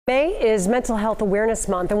May is Mental Health Awareness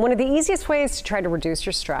Month, and one of the easiest ways to try to reduce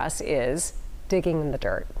your stress is digging in the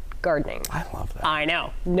dirt. Gardening. I love that. I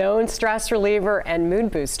know. Known stress reliever and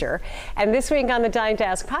mood booster. And this week on the Dying to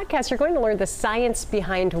Ask podcast, you're going to learn the science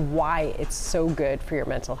behind why it's so good for your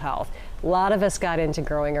mental health. A lot of us got into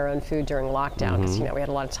growing our own food during lockdown because, you know, we had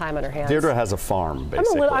a lot of time on our hands. Deirdre has a farm,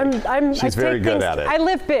 basically. She's very good at it. I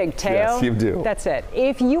live big, Teo. Yes, you do. That's it.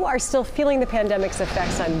 If you are still feeling the pandemic's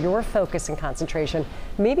effects on your focus and concentration,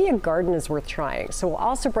 maybe a garden is worth trying. So we'll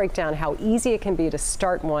also break down how easy it can be to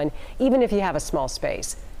start one, even if you have a small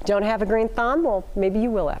space. Don't have a green thumb? Well, maybe you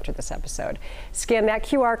will after this episode. Scan that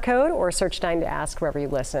QR code or search Dying to Ask wherever you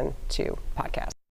listen to podcasts.